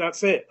think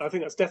that's it. I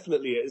think that's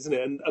definitely it, isn't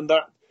it? And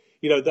that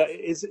that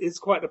is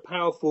quite a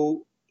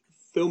powerful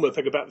film, I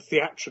think, about the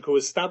theatrical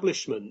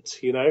establishment,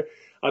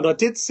 And I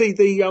did see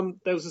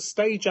there was a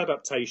stage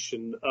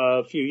adaptation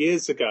a few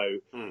years ago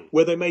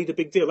where they made a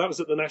big deal. That was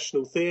at the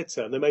National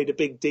Theatre, and they made a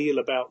big deal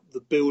about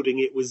the building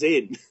it was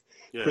in,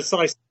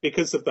 precisely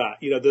because of that.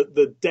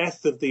 The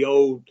death of the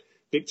old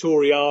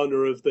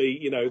Victoriana of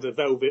the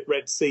velvet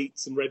red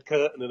seats and red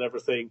curtain and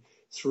everything,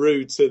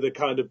 through to the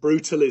kind of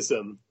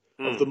brutalism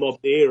of the modern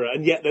era,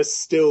 and yet there's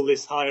still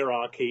this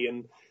hierarchy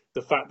and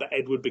the fact that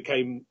Edward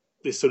became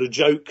this sort of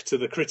joke to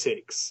the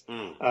critics,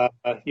 that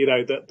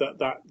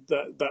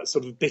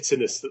sort of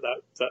bitterness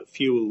that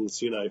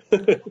fuels,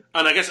 And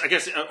I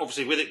guess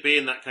obviously with it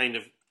being that kind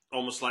of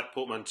almost like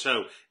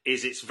portmanteau,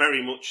 it's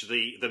very much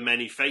the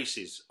many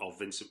faces of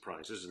Vincent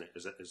Price, isn't it?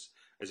 As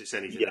it's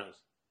anything else.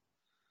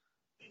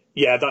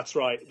 Yeah, that's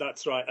right.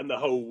 And the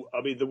whole,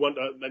 the one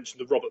I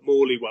mentioned, the Robert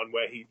Morley one,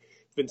 where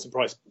Vincent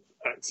Price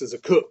acts as a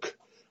cook.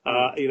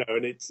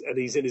 And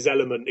he's in his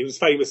element. He was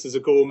famous as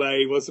a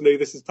gourmet, wasn't he?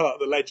 This is part of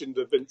the legend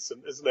of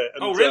Vincent, isn't it?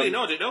 And, really?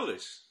 No, I didn't know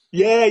this.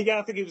 Yeah.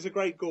 I think he was a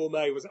great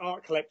gourmet. He was an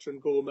art collector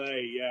and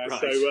gourmet. Yeah.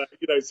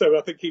 Right. So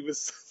I think he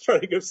was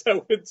throwing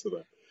himself into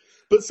that.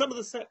 But some of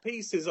the set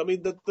pieces,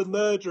 the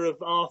murder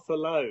of Arthur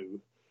Lowe,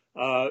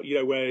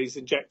 where he's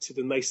injected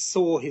and they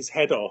saw his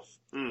head off,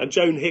 and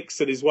Joan Hicks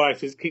and his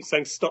wife keeps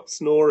saying, "Stop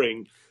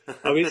snoring."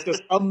 It's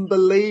just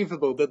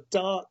unbelievable, the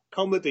dark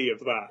comedy of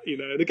that,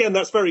 And again,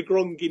 that's very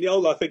Grand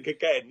Guignol, I think,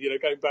 again,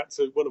 going back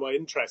to one of my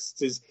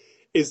interests,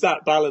 is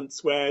that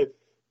balance where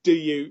do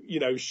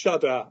you,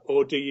 shudder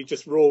or do you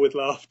just roar with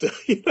laughter,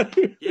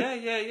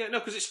 Yeah. No,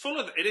 because it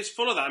is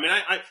full of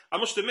that. I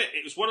must admit,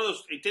 it was one of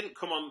those, it didn't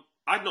come on,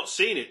 I'd not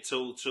seen it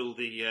till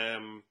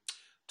the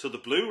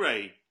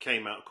Blu-ray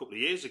came out a couple of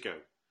years ago.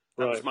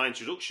 That was my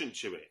introduction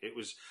to it.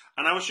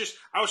 And I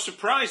was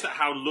surprised at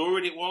how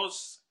lurid it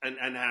was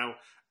and how,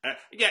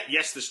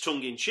 yes, there's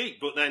tongue in cheek,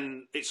 but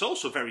then it's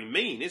also very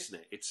mean, isn't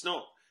it? It's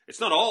not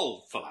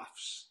all for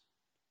laughs.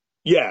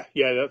 Yeah,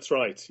 that's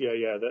right.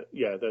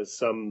 There's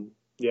some,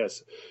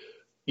 yes.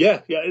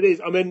 Yeah, it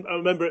is. I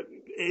remember it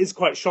is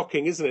quite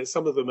shocking, isn't it?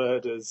 Some of the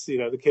murders,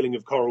 the killing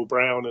of Coral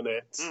Brown and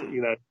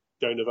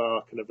Joan of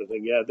Arc and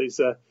everything. Yeah, these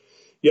are,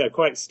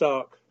 quite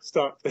stark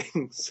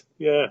things.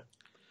 Yeah.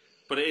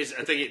 But it is.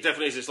 I think it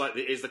definitely is. It's like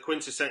the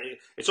quintessential.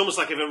 It's almost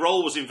like if a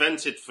role was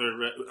invented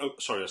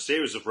a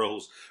series of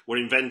roles were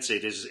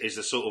invented is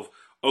a sort of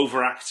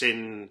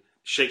overacting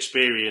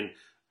Shakespearean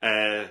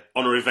on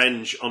a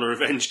revenge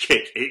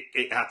kick.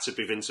 It had to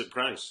be Vincent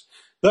Price.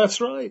 That's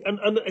right,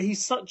 and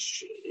he's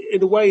such,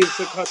 in a way, it's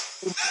a kind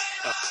of.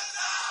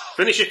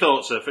 Finish your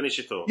thoughts, sir. Finish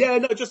your thoughts. Yeah,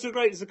 no, just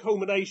it's a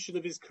culmination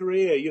of his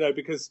career,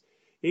 because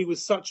he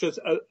was such a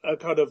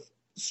kind of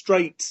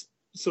straight,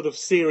 sort of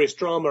serious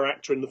drama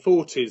actor in the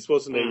 40s,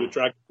 wasn't he, with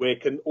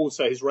Dragwick and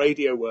also his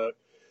radio work.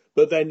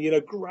 But then,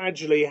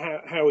 gradually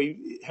how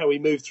he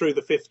moved through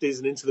the 50s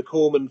and into the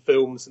Corman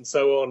films and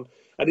so on.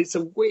 And it's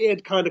a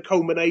weird kind of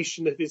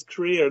culmination of his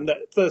career and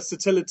that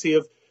versatility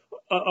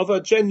of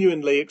a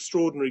genuinely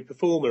extraordinary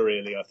performer,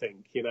 really, I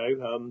think,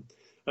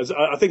 As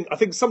I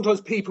think sometimes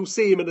people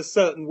see him in a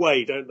certain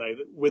way, don't they,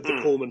 with the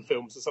Corman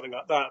films or something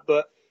like that.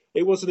 But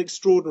it was an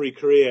extraordinary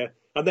career.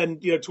 And then,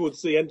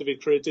 towards the end of his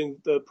career, doing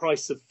The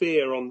Price of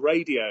Fear on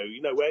radio,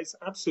 where it's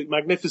absolutely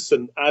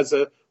magnificent as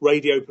a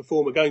radio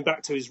performer, going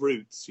back to his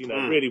roots,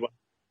 really well.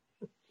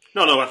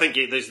 No, I think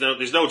there's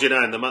no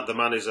denying the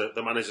man is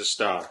a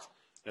star.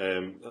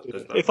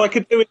 If I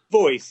could do it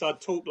voice,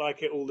 I'd talk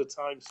like it all the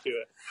time,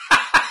 Stuart.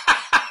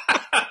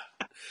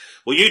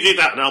 Well, you do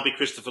that and I'll be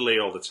Christopher Lee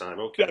all the time,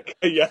 okay?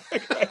 Yeah.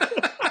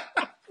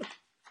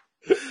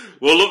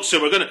 Well, look,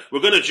 so we're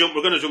gonna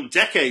jump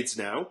decades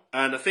now,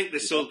 and I think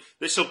this will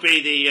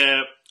be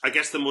the I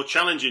guess the more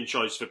challenging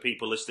choice for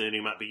people listening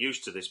who might be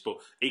used to this, but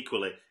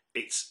equally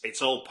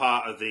it's all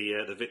part of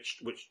the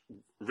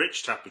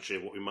rich tapestry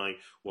of what we might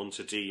want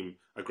to deem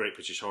a great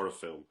British horror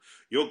film.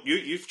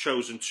 You've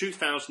chosen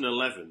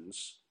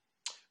 2011's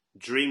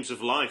Dreams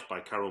of Life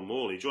by Carol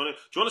Morley. Do you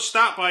want to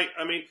start by?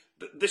 I mean,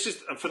 this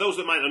is for those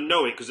that might not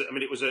know it, because I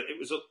mean, it was a.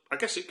 I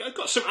guess it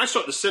got some. I saw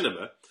it at the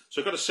cinema,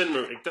 so it got a cinema.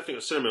 It definitely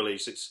got a cinema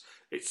release.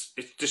 It's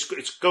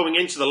going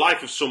into the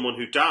life of someone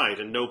who died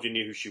and nobody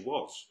knew who she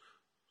was.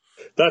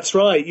 That's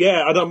right,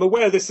 yeah, and I'm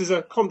aware this is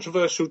a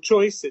controversial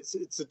choice.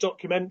 It's a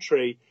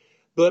documentary,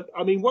 but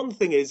I mean, one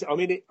thing is, I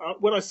mean,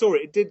 when I saw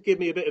it, it did give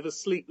me a bit of a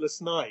sleepless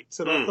night,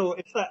 and I thought,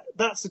 if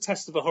that's a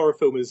test of a horror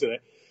film, isn't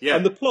it? Yeah.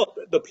 And the plot,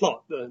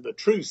 the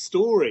true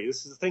story.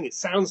 This is the thing. It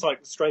sounds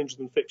like stranger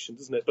than fiction,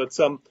 doesn't it? But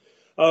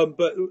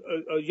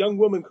a young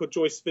woman called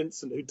Joyce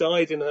Vincent, who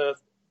died in her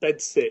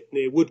bedsit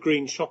near Wood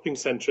Green Shopping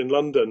Centre in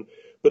London,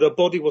 but her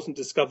body wasn't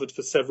discovered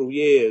for several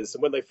years,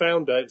 and when they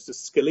found her, it was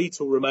just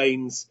skeletal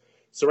remains,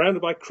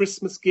 surrounded by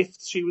Christmas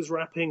gifts she was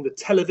wrapping. The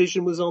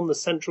television was on, the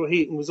central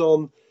heating was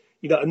on,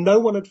 and no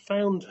one had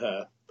found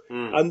her.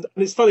 And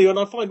it's funny, and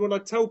I find when I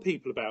tell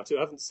people about it,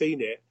 I haven't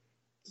seen it,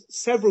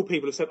 several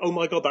people have said, "Oh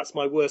my God, that's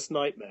my worst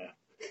nightmare."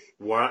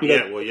 Wow.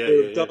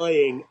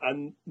 Dying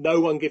and no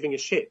one giving a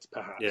shit,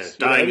 perhaps.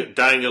 Yeah,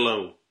 dying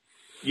alone.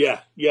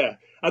 Yeah.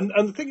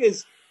 And the thing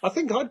is, I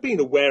think I'd been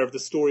aware of the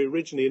story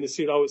originally and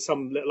assumed, it's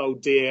some little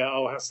old dear,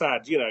 how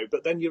sad,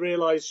 But then you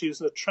realise she was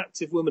an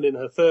attractive woman in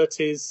her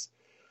 30s.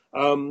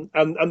 And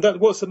that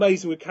what's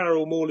amazing with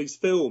Carol Morley's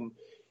film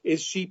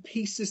is she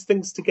pieces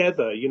things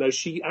together.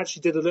 She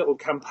actually did a little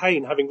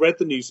campaign, having read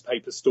the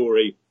newspaper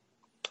story,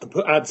 and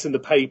put ads in the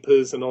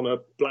papers and on a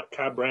black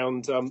cab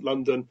round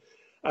London,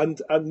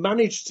 and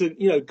managed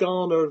to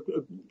garner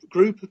a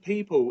group of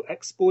people,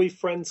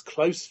 ex-boyfriends,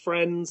 close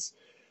friends,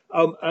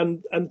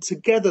 and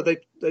together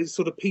they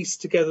sort of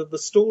pieced together the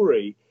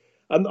story.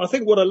 And I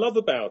think what I love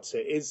about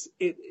it is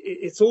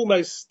it's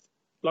almost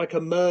like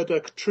a murder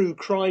true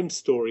crime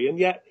story, and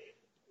yet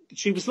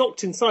she was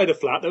locked inside a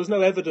flat. There was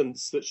no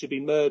evidence that she'd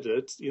been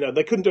murdered.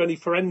 They couldn't do any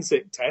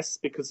forensic tests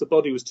because the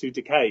body was too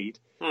decayed.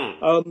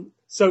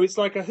 So it's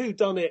like a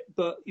whodunit,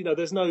 but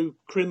there's no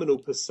criminal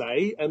per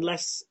se,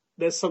 unless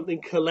there's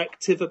something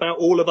collective about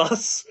all of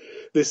us.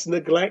 This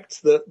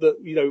neglect that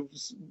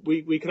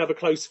we can have a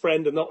close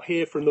friend and not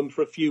hear from them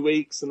for a few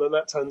weeks, and then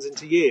that turns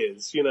into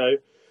years.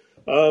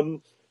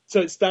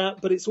 So it's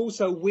that, but it's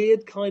also a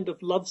weird kind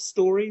of love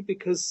story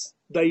because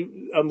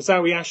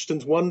Zawe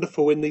Ashton's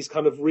wonderful in these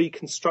kind of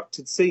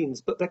reconstructed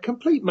scenes, but they're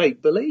complete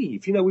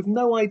make-believe. We've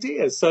no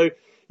idea. So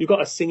you've got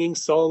her singing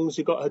songs,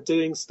 you've got her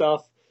doing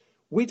stuff.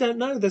 We don't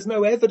know. There's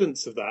no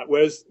evidence of that.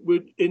 Whereas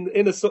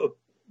in a sort of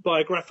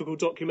biographical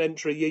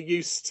documentary, you're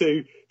used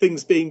to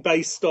things being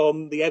based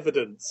on the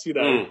evidence,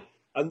 and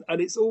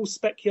it's all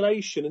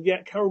speculation. And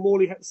yet Carol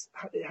Morley has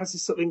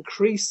this sort of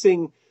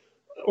increasing,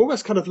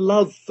 almost kind of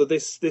love for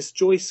this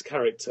Joyce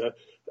character.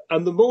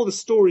 And the more the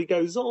story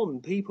goes on,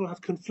 people have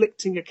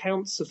conflicting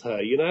accounts of her,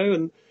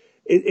 and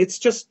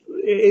it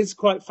is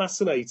quite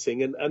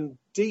fascinating and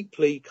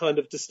deeply kind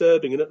of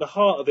disturbing. And at the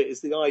heart of it is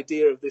the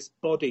idea of this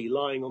body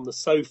lying on the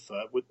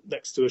sofa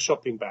next to a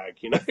shopping bag,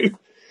 and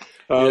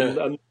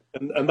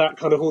that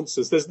kind of haunts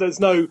us. There's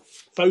no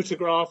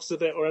photographs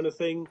of it or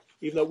anything,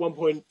 even though at one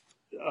point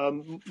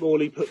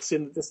Morley puts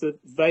in just a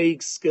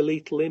vague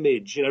skeletal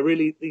image,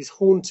 really these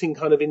haunting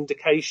kind of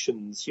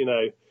indications,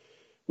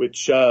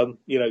 which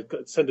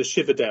send a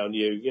shiver down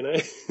you.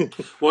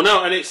 Well,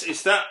 no, and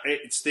it's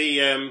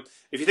the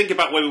if you think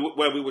about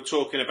where we were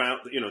talking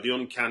about, the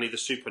uncanny, the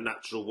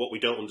supernatural, what we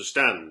don't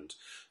understand,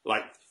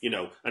 like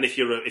and if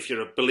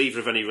you're a believer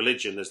of any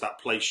religion, there's that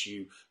place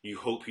you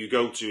hope you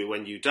go to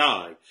when you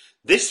die.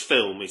 This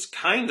film is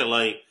kind of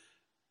like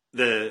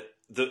the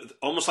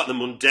almost like the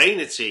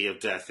mundanity of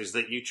death is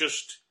that you're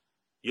just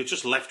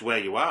left where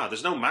you are.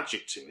 There's no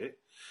magic to it.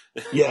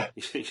 Yeah,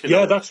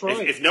 yeah, that's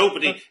right. If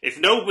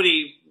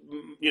nobody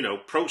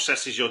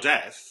processes your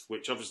death,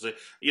 which obviously,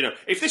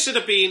 if this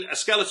had been a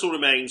skeletal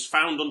remains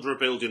found under a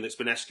building that's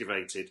been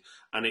excavated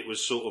and it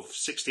was sort of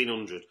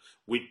 1600,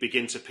 we'd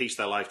begin to piece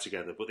their life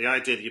together. But the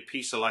idea that you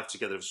piece a life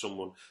together of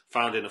someone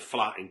found in a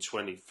flat in a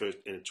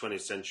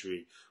 20th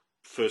century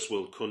first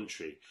world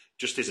country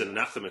just is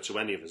anathema to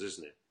any of us,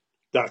 isn't it?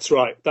 That's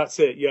right. That's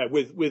it. Yeah,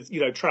 with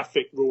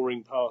traffic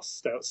roaring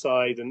past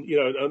outside and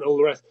and all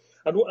the rest.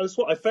 And that's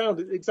what I found,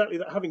 exactly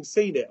that, having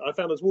seen it, I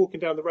found I was walking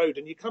down the road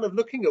and you're kind of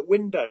looking at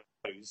windows,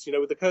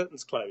 with the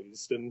curtains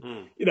closed and,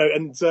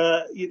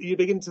 you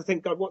begin to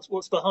think, God,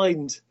 what's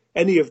behind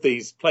any of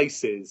these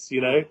places,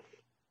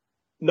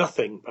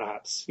 Nothing,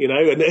 perhaps,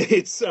 and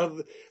it's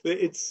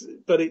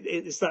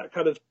that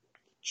kind of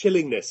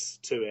chillingness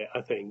to it,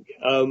 I think.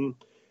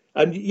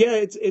 And yeah,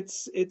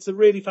 it's a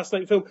really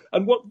fascinating film.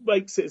 And what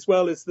makes it as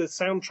well is the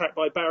soundtrack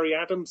by Barry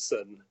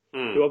Adamson,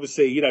 who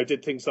obviously,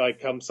 did things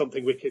like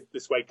Something Wicked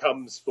This Way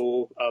Comes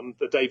for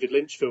the David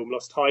Lynch film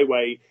Lost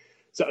Highway.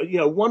 So,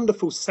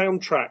 wonderful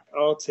soundtrack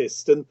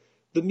artist. And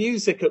the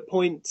music at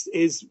points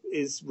is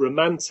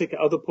romantic. At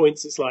other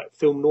points, it's like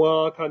film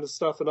noir kind of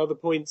stuff. And other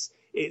points,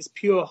 it's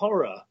pure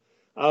horror.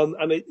 And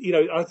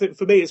I think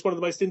for me, it's one of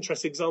the most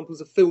interesting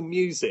examples of film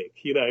music.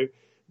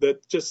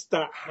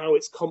 That how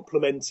it's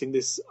complementing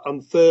this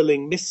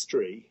unfurling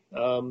mystery.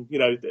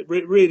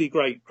 Really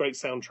great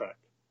soundtrack.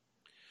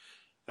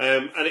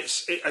 And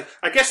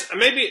I guess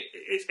maybe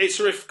it's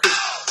a riff.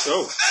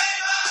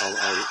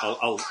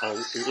 I'll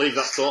leave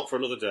that thought for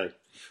another day.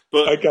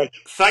 But okay.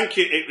 Thank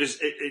you.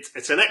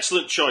 It's an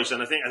excellent choice,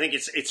 and I think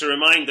it's a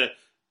reminder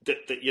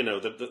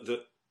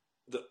that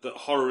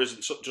horror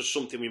isn't just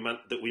something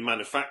that we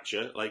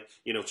manufacture, like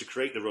to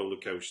create the roller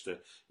coaster.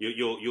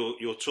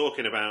 You're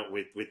talking about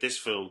with this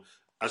film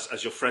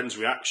as your friend's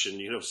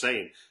reaction,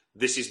 saying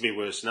this is my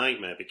worst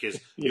nightmare, because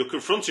you're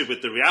confronted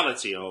with the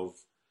reality of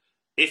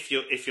if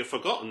you're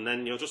forgotten,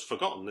 then you're just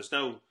forgotten. There's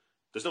no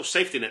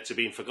safety net to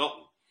being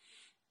forgotten.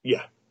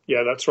 Yeah,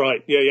 that's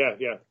right.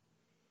 Yeah.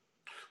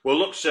 Well,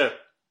 look, sir,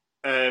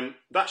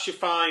 that's your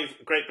 5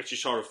 Great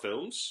British Horror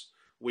films.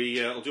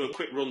 We'll do a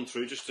quick run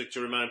through just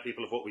to remind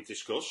people of what we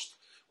discussed.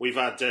 We've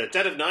had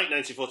Dead of Night,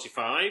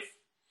 1945.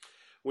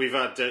 We've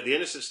had The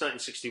Innocents,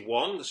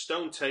 1961. The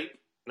Stone Tape,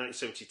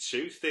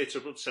 1972. Theatre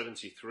of Blood,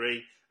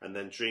 1973. And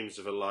then Dreams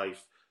of a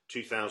Life,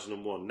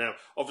 2001. Now,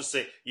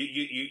 obviously,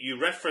 you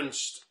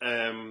referenced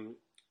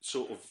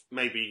sort of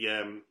maybe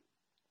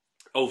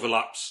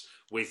overlaps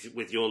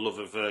with your love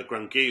of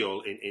Grand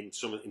Guignol in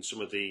some of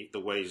the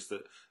ways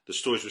that the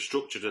stories were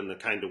structured, and the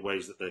kind of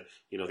ways that the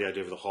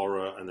idea of the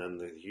horror and then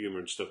the humour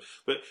and stuff.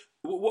 But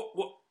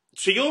what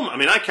to your, I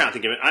mean, I can't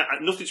think of it.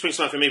 Nothing springs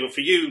to mind for me. But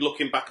for you,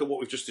 looking back at what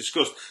we've just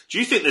discussed, do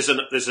you think there's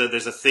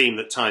a theme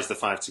that ties the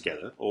 5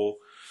 together, or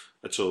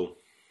at all?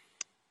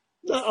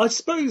 No, I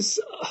suppose.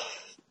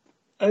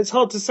 It's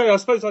hard to say. I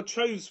suppose I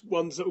chose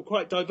ones that were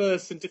quite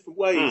diverse in different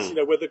ways.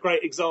 Where the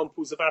great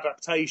examples of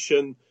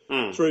adaptation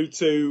through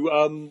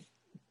to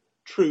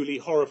truly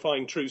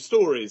horrifying true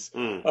stories.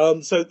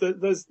 So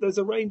there's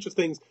a range of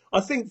things. I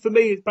think for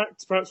me, back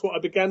to perhaps what I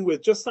began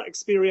with, just that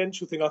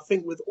experiential thing. I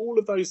think with all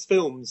of those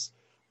films,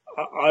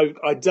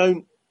 I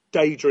don't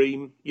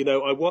daydream.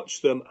 I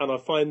watch them and I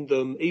find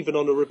them, even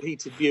on a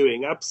repeated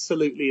viewing,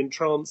 absolutely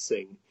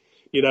entrancing.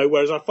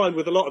 Whereas I find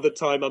with a lot of the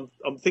time I'm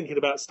thinking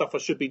about stuff I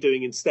should be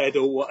doing instead,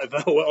 or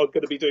whatever, what I'm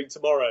going to be doing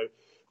tomorrow.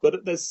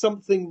 But there's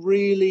something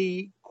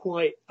really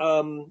quite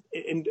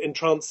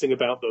entrancing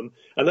about them.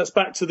 And that's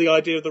back to the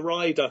idea of the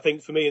ride, I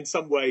think, for me, in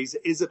some ways,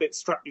 it is a bit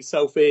strap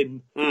yourself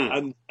in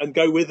and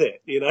go with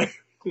it,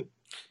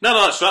 No,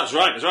 that's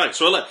right. That's right.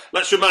 So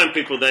let's remind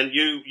people then,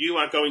 you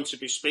are going to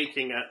be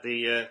speaking at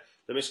the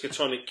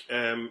Miskatonic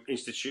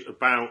Institute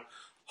about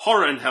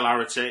Horror and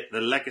Hilarity,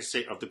 the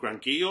Legacy of the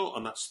Grand Guignol,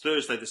 and that's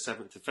Thursday the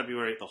 7th of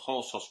February at the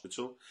Horse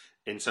Hospital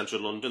in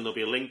central London. There'll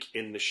be a link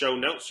in the show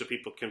notes so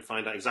people can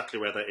find out exactly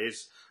where that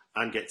is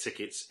and get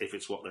tickets if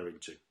it's what they're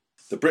into.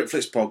 The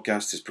Britflicks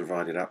podcast is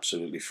provided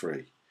absolutely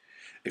free.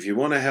 If you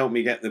want to help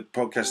me get the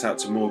podcast out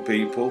to more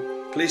people,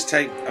 please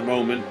take a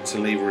moment to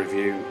leave a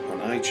review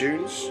on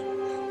iTunes.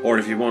 Or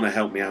if you want to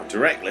help me out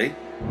directly,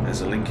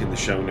 there's a link in the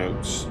show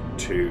notes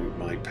to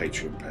my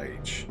Patreon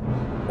page.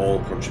 All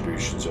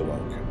contributions are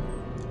welcome.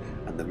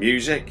 And the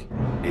music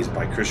is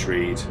by Chris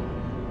Reed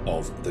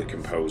of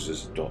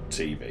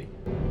thecomposers.tv.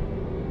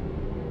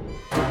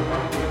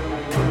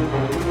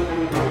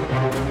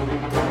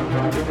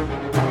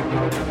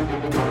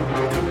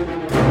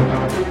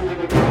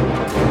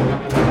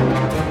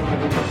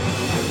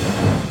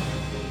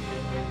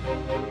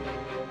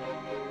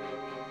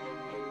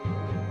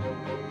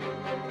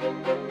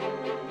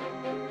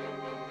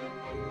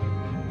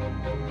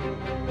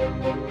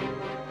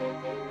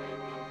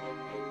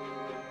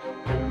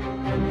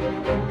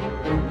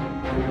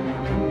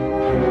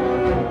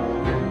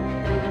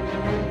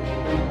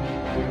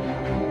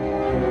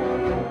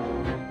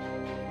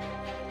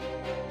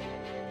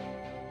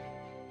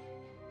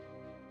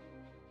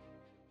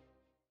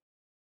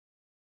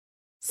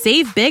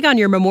 Save big on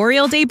your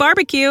Memorial Day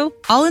barbecue,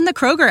 all in the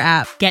Kroger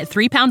app. Get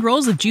 3-pound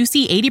rolls of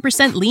juicy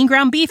 80% lean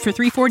ground beef for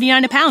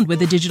 $3.49 a pound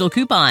with a digital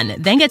coupon.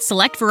 Then get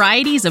select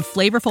varieties of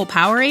flavorful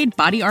Powerade,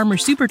 Body Armor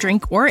Super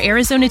Drink, or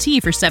Arizona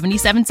tea for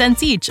 77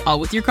 cents each, all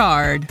with your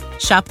card.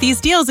 Shop these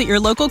deals at your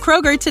local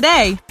Kroger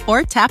today,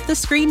 or tap the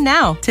screen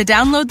now to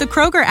download the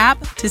Kroger app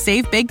to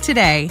save big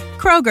today.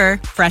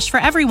 Kroger, fresh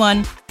for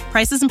everyone.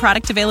 Prices and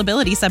product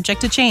availability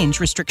subject to change.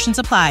 Restrictions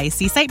apply.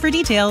 See site for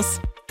details.